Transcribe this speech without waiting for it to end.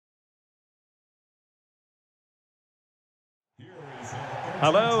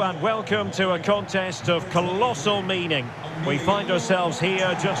Hello and welcome to a contest of colossal meaning. We find ourselves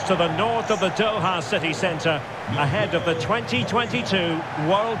here just to the north of the Doha city centre, ahead of the 2022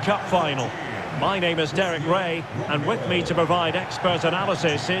 World Cup final. My name is Derek Ray, and with me to provide expert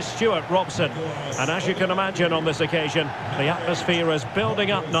analysis is Stuart Robson. And as you can imagine on this occasion, the atmosphere is building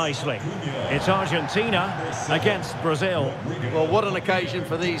up nicely. It's Argentina against Brazil. Well, what an occasion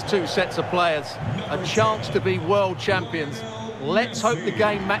for these two sets of players. A chance to be world champions. Let's hope the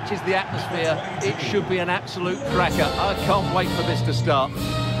game matches the atmosphere. It should be an absolute cracker. I can't wait for this to start.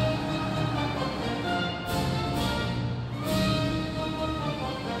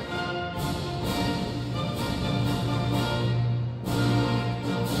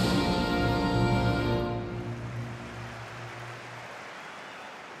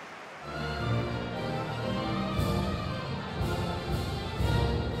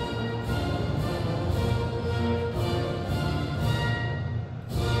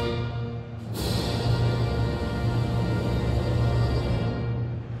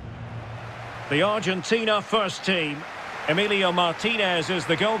 The Argentina first team. Emilio Martinez is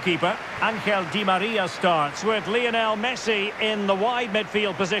the goalkeeper. Angel Di Maria starts with Lionel Messi in the wide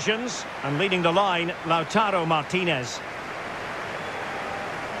midfield positions. And leading the line, Lautaro Martinez.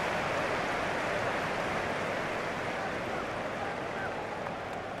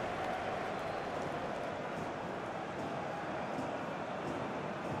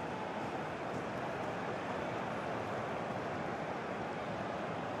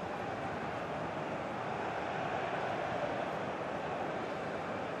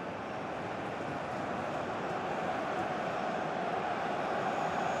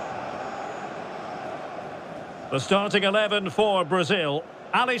 The starting 11 for Brazil.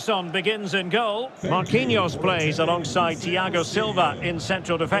 Alisson begins in goal. Marquinhos plays alongside Thiago Silva in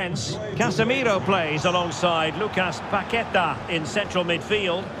central defence. Casemiro plays alongside Lucas Paqueta in central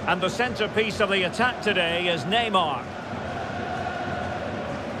midfield. And the centrepiece of the attack today is Neymar.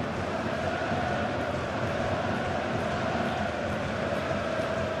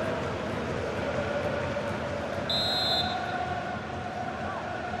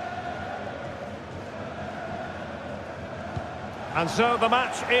 And so the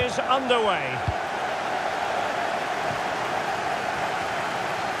match is underway.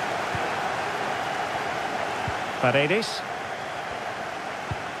 Paredes.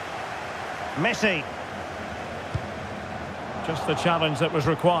 Messi. Just the challenge that was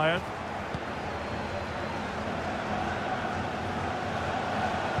required.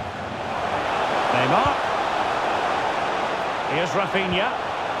 Neymar. Here's Rafinha.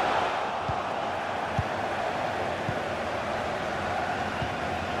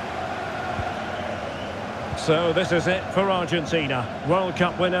 So this is it for Argentina. World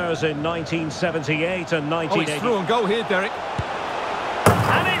Cup winners in 1978 and 1980. Oh, it's through and goal here, Derek.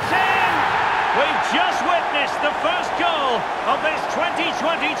 And it's in! We've just witnessed the first goal of this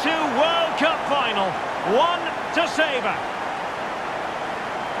 2022 World Cup final. One to savour.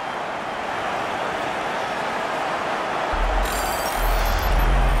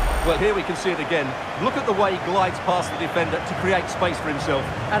 Well, here we can see it again. Look at the way he glides past the defender to create space for himself.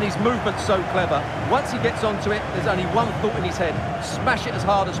 And his movement's so clever. Once he gets onto it, there's only one thought in his head. Smash it as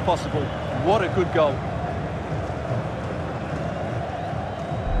hard as possible. What a good goal.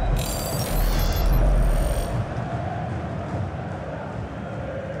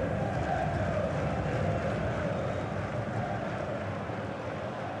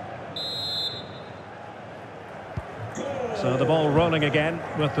 So the ball rolling again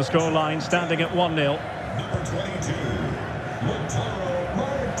with the scoreline standing at 1-0. Number 22, Lautaro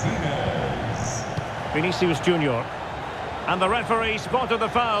Martinez. Vinicius Junior. And the referee spotted the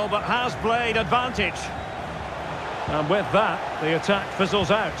foul but has played advantage. And with that, the attack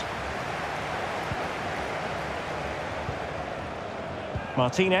fizzles out.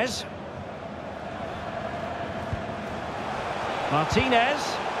 Martinez.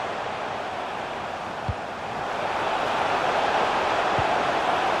 Martinez.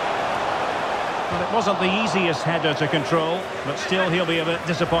 Well, it wasn't the easiest header to control, but still he'll be a bit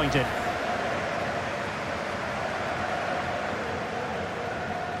disappointed.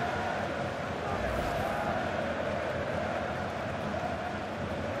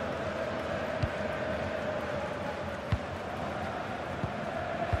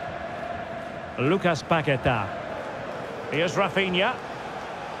 Lucas Paqueta. Here's Rafinha.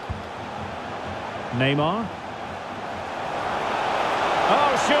 Neymar.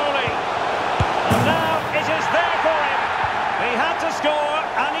 Oh, surely. And now it is there for him. He had to score,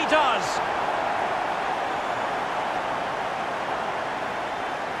 and he does.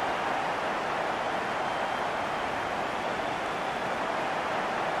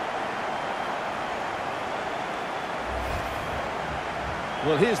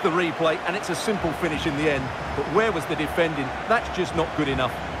 Well, here's the replay, and it's a simple finish in the end. But where was the defending? That's just not good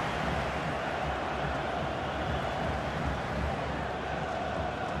enough.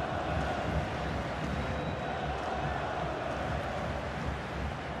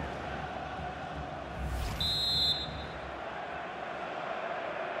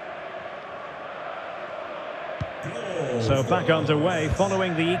 So back underway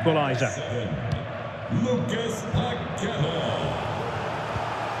following the equaliser.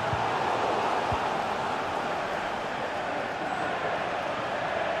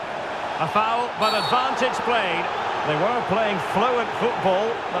 A foul, but advantage played. They were playing fluent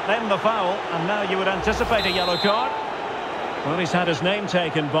football, but then the foul, and now you would anticipate a yellow card. Well, he's had his name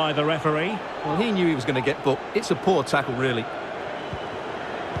taken by the referee. Well, he knew he was going to get booked. It's a poor tackle, really.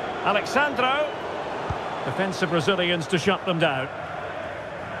 Alexandro. Defensive Brazilians to shut them down.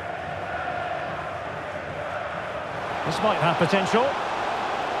 This might have potential.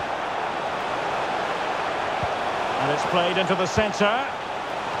 And it's played into the centre.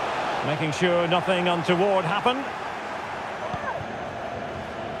 Making sure nothing untoward happened.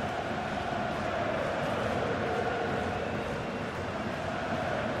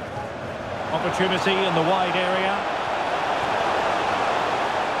 Opportunity in the wide area.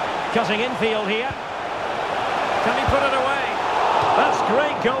 Cutting infield here. Can he put it away? That's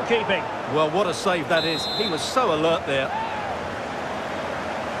great goalkeeping. Well, what a save that is. He was so alert there.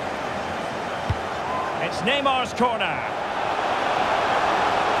 It's Neymar's corner.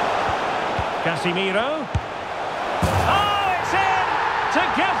 Casemiro. Oh, it's in! To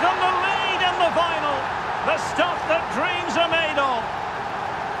give them the lead in the final. The stuff that dreams are made of.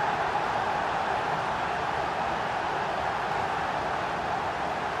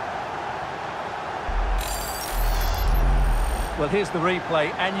 Well, here's the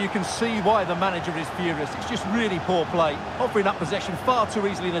replay, and you can see why the manager is furious. It's just really poor play, offering up possession far too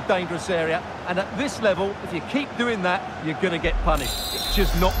easily in a dangerous area. And at this level, if you keep doing that, you're going to get punished. It's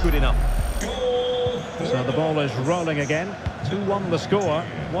just not good enough. So the ball is rolling again. 2-1 the score.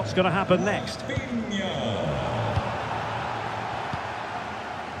 What's going to happen next?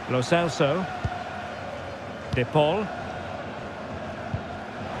 Lo Celso. De Paul.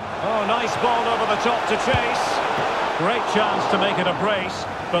 Oh, nice ball over the top to chase. Great chance to make it a brace,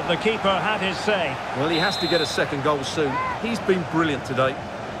 but the keeper had his say. Well, he has to get a second goal soon. He's been brilliant today.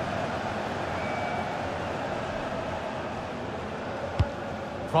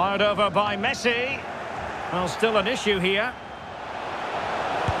 Fired over by Messi. Well, still an issue here.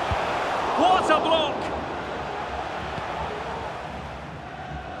 What a block!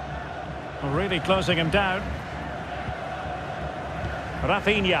 Really closing him down.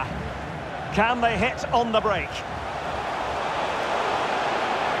 Rafinha. Can they hit on the break?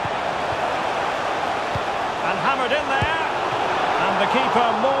 And hammered in there. And the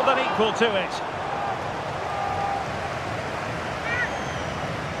keeper more than equal to it.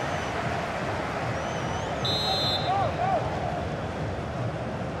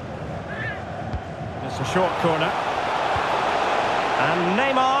 It's a short corner. And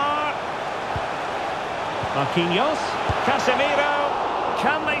Neymar. Marquinhos. Casemiro.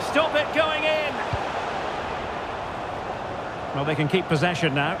 Can they stop it going in? Well, they can keep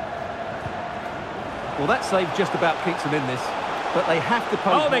possession now. Well, that save just about keeps them in this, but they have to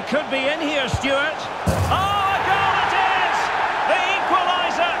post. Oh, they could be in here, Stuart. Oh, a goal it is! The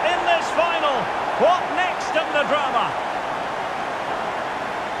equaliser in this final. What next in the drama?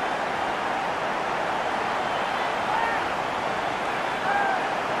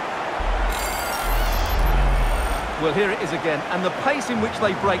 Well, here it is again, and the pace in which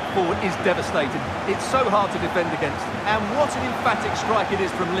they break forward is devastating. It's so hard to defend against. And what an emphatic strike it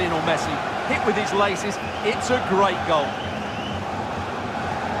is from Lionel Messi. Hit with his laces, it's a great goal.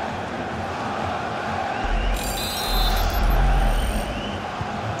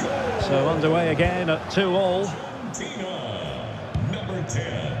 So underway again at 2-2. Argentina, number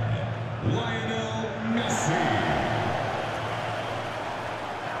 10, Lionel Messi.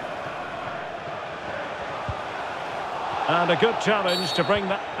 And a good challenge to bring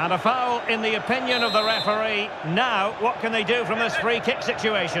that. And a foul in the opinion of the referee. Now, what can they do from this free kick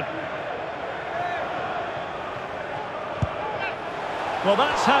situation? Well,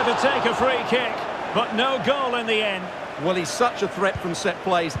 that's how to take a free kick, but no goal in the end. Well, he's such a threat from set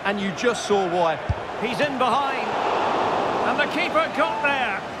plays, and you just saw why. He's in behind. And the keeper got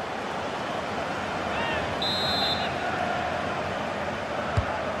there.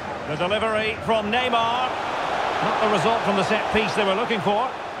 The delivery from Neymar. Not the result from the set piece they were looking for.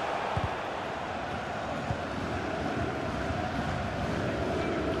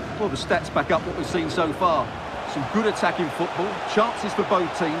 Well, the stats back up what we've seen so far. Some good attacking football, chances for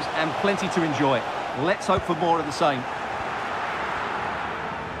both teams and plenty to enjoy. Let's hope for more of the same.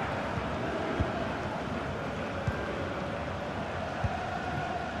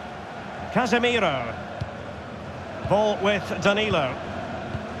 Casemiro. Ball with Danilo.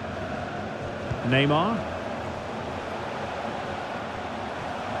 Neymar.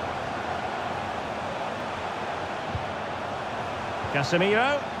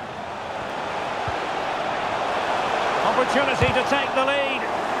 Casemiro. Opportunity to take the lead.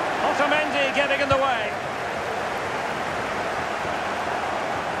 Otamendi getting in the way.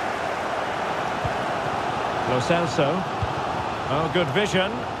 Lo Celso. Oh, good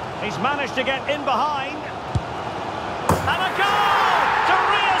vision. He's managed to get in behind. And a goal to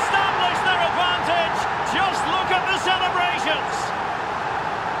re-establish their advantage. Just look at the celebrations.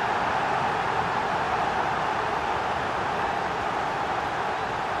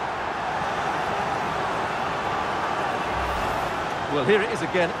 Well, here it is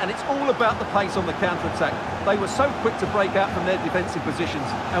again, and it's all about the pace on the counter-attack. They were so quick to break out from their defensive positions,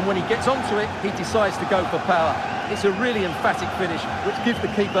 and when he gets onto it, he decides to go for power. It's a really emphatic finish, which gives the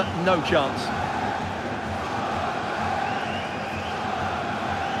keeper no chance.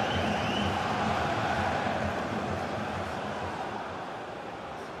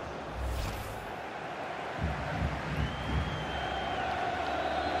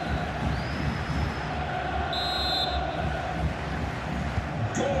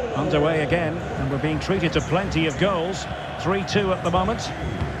 Underway again, and we're being treated to plenty of goals. 3-2 at the moment.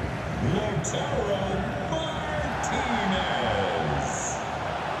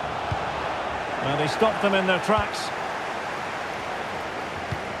 Well, they stopped them in their tracks.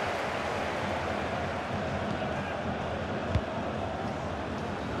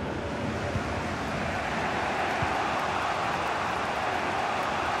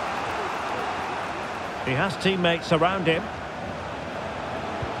 He has teammates around him.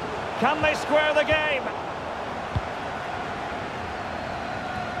 Can they square the game?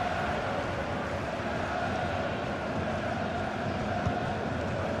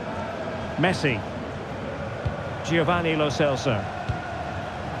 Messi. Giovanni Lo Celso.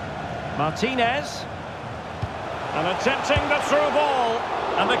 Martinez. And attempting the through ball.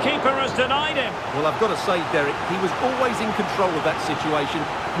 And the keeper has denied him. Well, I've got to say, Derek, he was always in control of that situation.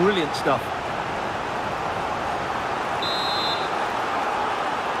 Brilliant stuff.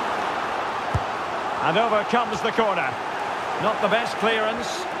 And over comes the corner. Not the best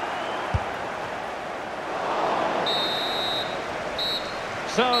clearance.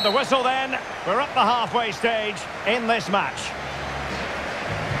 So the whistle then. We're at the halfway stage in this match.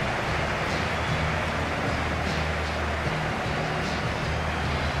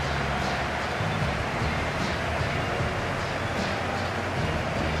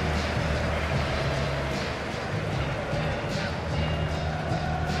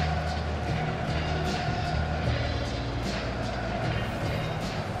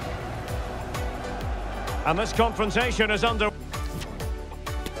 And this confrontation is under...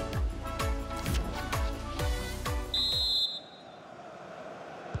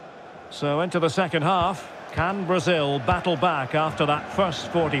 So into the second half. Can Brazil battle back after that first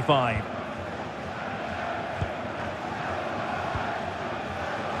 45?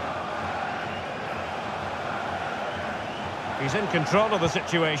 He's in control of the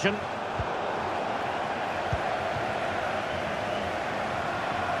situation.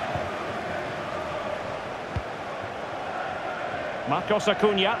 Marcos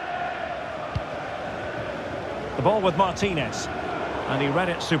Acuna. The ball with Martinez. And he read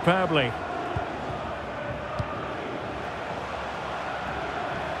it superbly.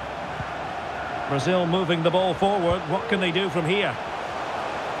 Brazil moving the ball forward. What can they do from here?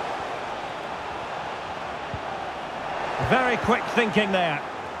 Very quick thinking there.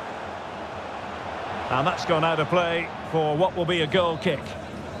 And that's gone out of play for what will be a goal kick.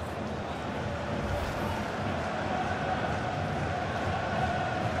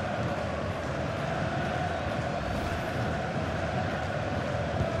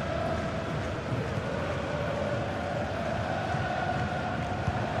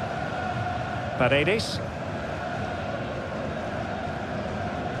 Paredes.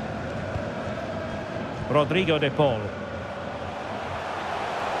 Rodrigo de Paul.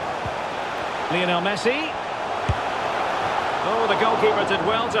 Lionel Messi. Oh, the goalkeeper did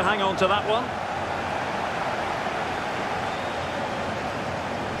well to hang on to that one.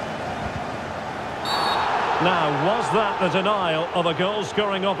 Now, was that the denial of a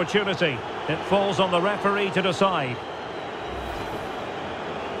goal-scoring opportunity? It falls on the referee to decide.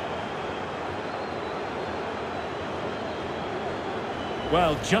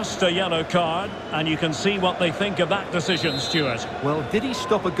 Well, just a yellow card, and you can see what they think of that decision, Stuart. Well, did he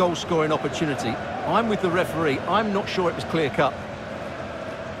stop a goal-scoring opportunity? I'm with the referee. I'm not sure it was clear-cut.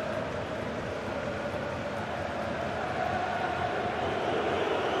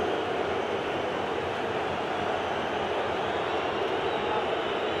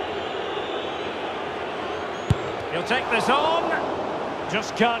 He'll take this on.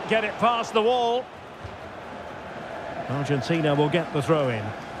 Just can't get it past the wall. Argentina will get the throw-in.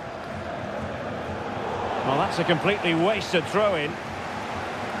 Well, that's a completely wasted throw-in.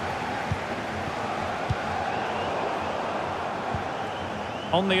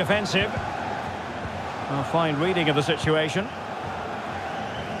 On the offensive. A fine reading of the situation.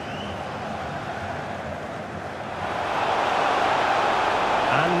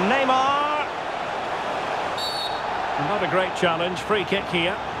 And Neymar. Not a great challenge. Free kick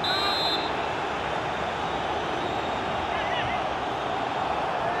here.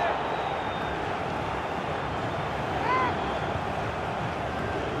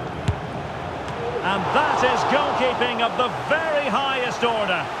 And that is goalkeeping of the very highest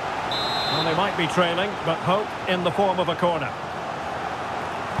order. Well, they might be trailing, but hope in the form of a corner.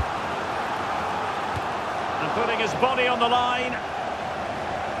 And putting his body on the line.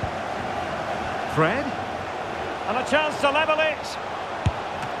 Fred? And a chance to level it.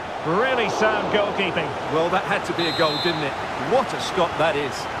 Really sound goalkeeping. Well, that had to be a goal, didn't it? What a stop that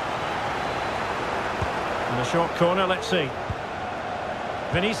is. In the short corner, let's see.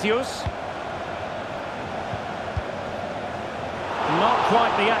 Vinicius. Not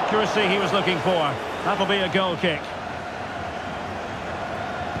quite the accuracy he was looking for. That'll be a goal kick.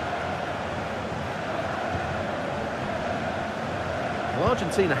 Well,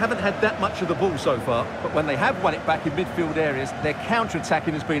 Argentina haven't had that much of the ball so far, but when they have won it back in midfield areas, their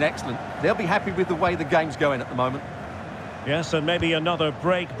counter-attacking has been excellent. They'll be happy with the way the game's going at the moment. Yes, and maybe another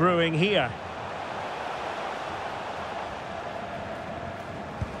break brewing here.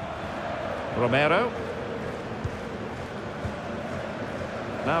 Romero.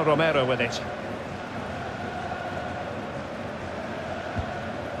 Now Romero with it.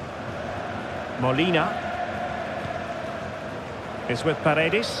 Molina is with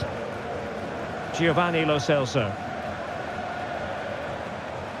Paredes. Giovanni Lo Celso.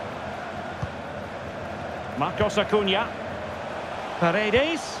 Marcos Acuna.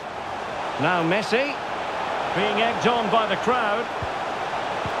 Paredes. Now Messi. Being egged on by the crowd.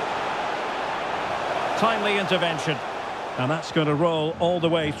 Timely intervention. And that's going to roll all the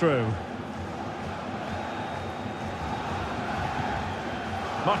way through.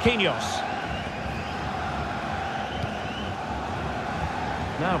 Marquinhos.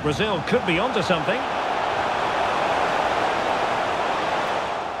 Now Brazil could be onto something.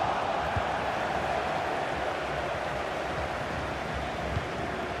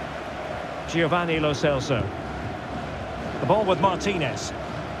 Giovanni Lo Celso. The ball with Martinez.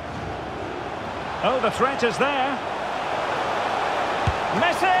 Oh, the threat is there.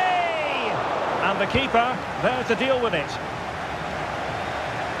 Messi! And the keeper there to deal with it.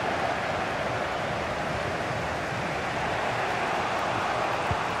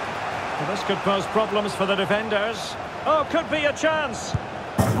 Well, this could pose problems for the defenders. Oh, could be a chance.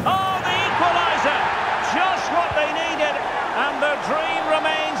 Oh, the equaliser! Just what they needed. And their dream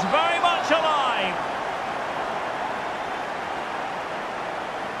remains very much alive.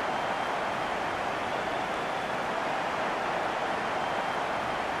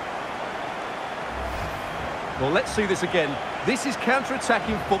 Well, let's see this again. This is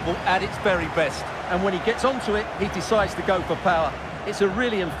counter-attacking football at its very best. And when he gets onto it, he decides to go for power. It's a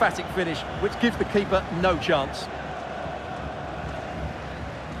really emphatic finish, which gives the keeper no chance.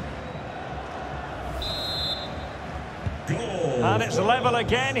 Goal. And it's level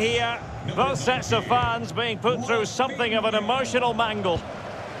again here. Both sets of fans being put through something of an emotional mangle.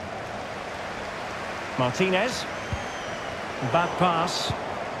 Martinez. Bad pass.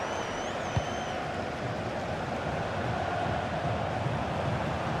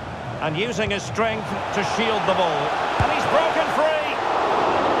 And using his strength to shield the ball. And he's broken free.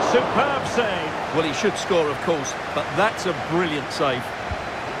 Superb save. Well, he should score, of course, but that's a brilliant save.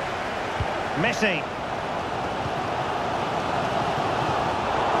 Messi.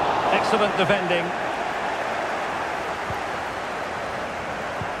 Excellent defending.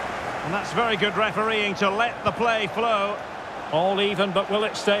 And that's very good refereeing to let the play flow. All even, but will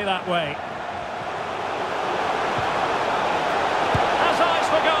it stay that way? Has eyes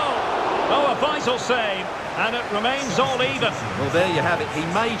for goal. Oh, a vital save. And it remains all even. Well, there you have it. He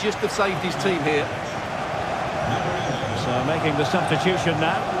may just have saved his team here. So making the substitution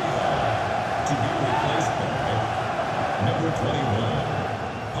now. To be replaced by number 21.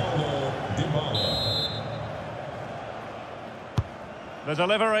 The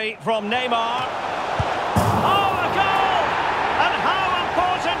delivery from Neymar. Oh, a goal! And how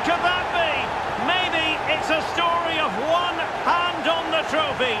important could that be? Maybe it's a story of one hand on the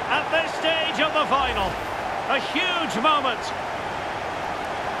trophy at this stage of the final. A huge moment.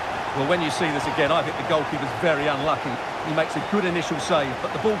 Well, when you see this again, I think the goalkeeper's very unlucky. He makes a good initial save,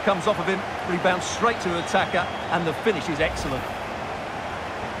 but the ball comes off of him, rebounds straight to the attacker, and the finish is excellent.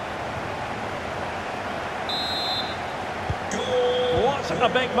 What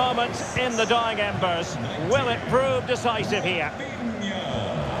a big moment in the dying embers. Will it prove decisive here?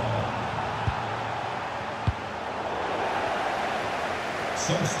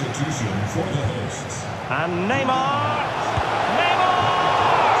 Substitution for the hosts. And Neymar! Neymar!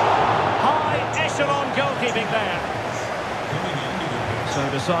 High echelon goalkeeping there. So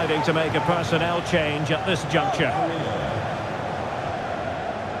deciding to make a personnel change at this juncture.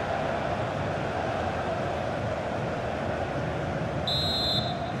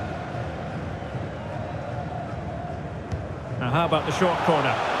 Now how about the short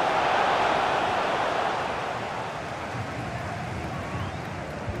corner?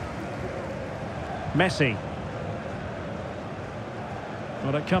 Messi.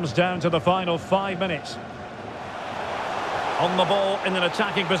 Well, it comes down to the final 5 minutes. On the ball in an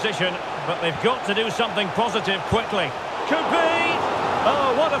attacking position, but they've got to do something positive quickly. Could be!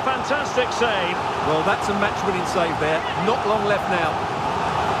 Oh, what a fantastic save. Well, that's a match-winning save there. Not long left now.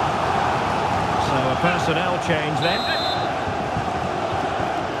 So a personnel change then.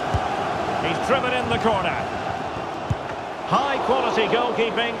 He's driven in the corner. High-quality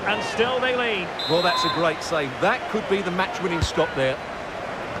goalkeeping, and still they lead. Well, that's a great save. That could be the match-winning stop there.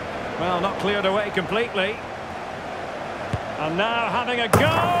 Well, not cleared away completely. And now having a go!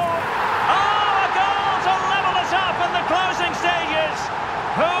 Oh, a goal to level us up in the closing stages!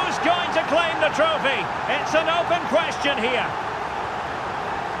 Who's going to claim the trophy? It's an open question here.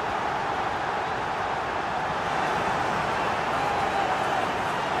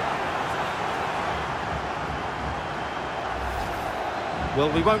 Well,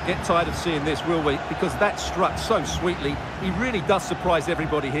 we won't get tired of seeing this, will we? Because that struck so sweetly. He really does surprise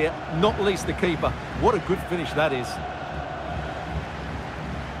everybody here, not least the keeper. What a good finish that is.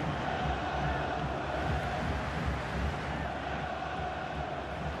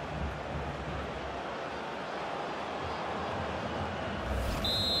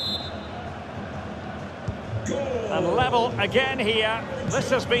 And level again here. This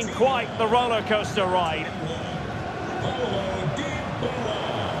has been quite the roller coaster ride.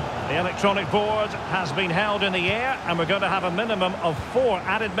 The electronic board has been held in the air, and we're going to have a minimum of 4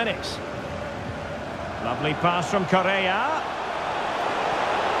 added minutes. Lovely pass from Correa.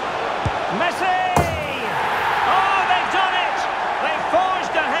 Messi! Oh, they've done it! They've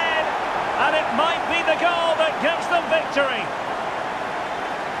forged ahead, and it might be the goal that gives them victory.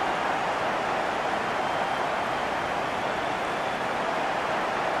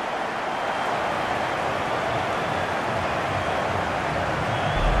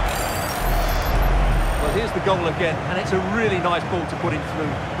 Here's the goal again, and it's a really nice ball to put him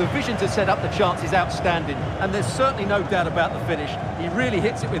through. The vision to set up the chance is outstanding, and there's certainly no doubt about the finish. He really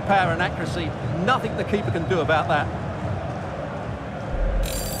hits it with power and accuracy. Nothing the keeper can do about that.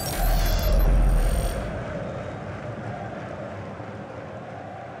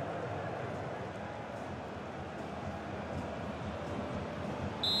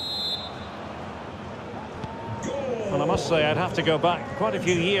 Well, I must say I'd have to go back quite a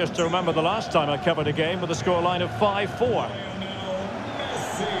few years to remember the last time I covered a game with a scoreline of 5-4.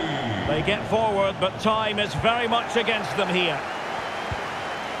 They get forward, but time is very much against them here.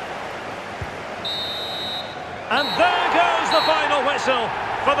 And there goes the final whistle.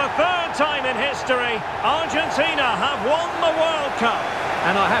 For the 3rd time in history, Argentina have won the World Cup.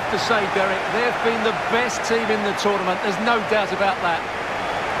 And I have to say, Derek, they've been the best team in the tournament. There's no doubt about that.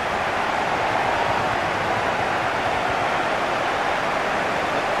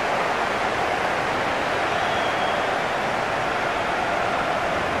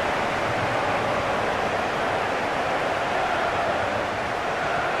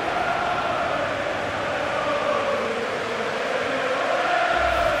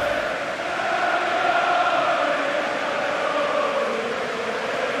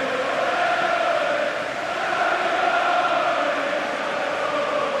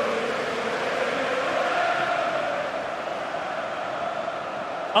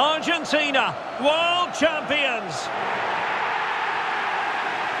 Argentina, world champions.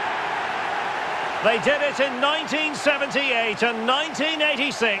 They did it in 1978 and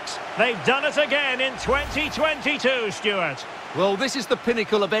 1986. They've done it again in 2022, Stuart. Well, this is the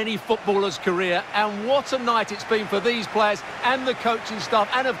pinnacle of any footballer's career, and what a night it's been for these players and the coaching staff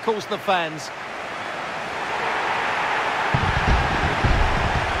and, of course, the fans.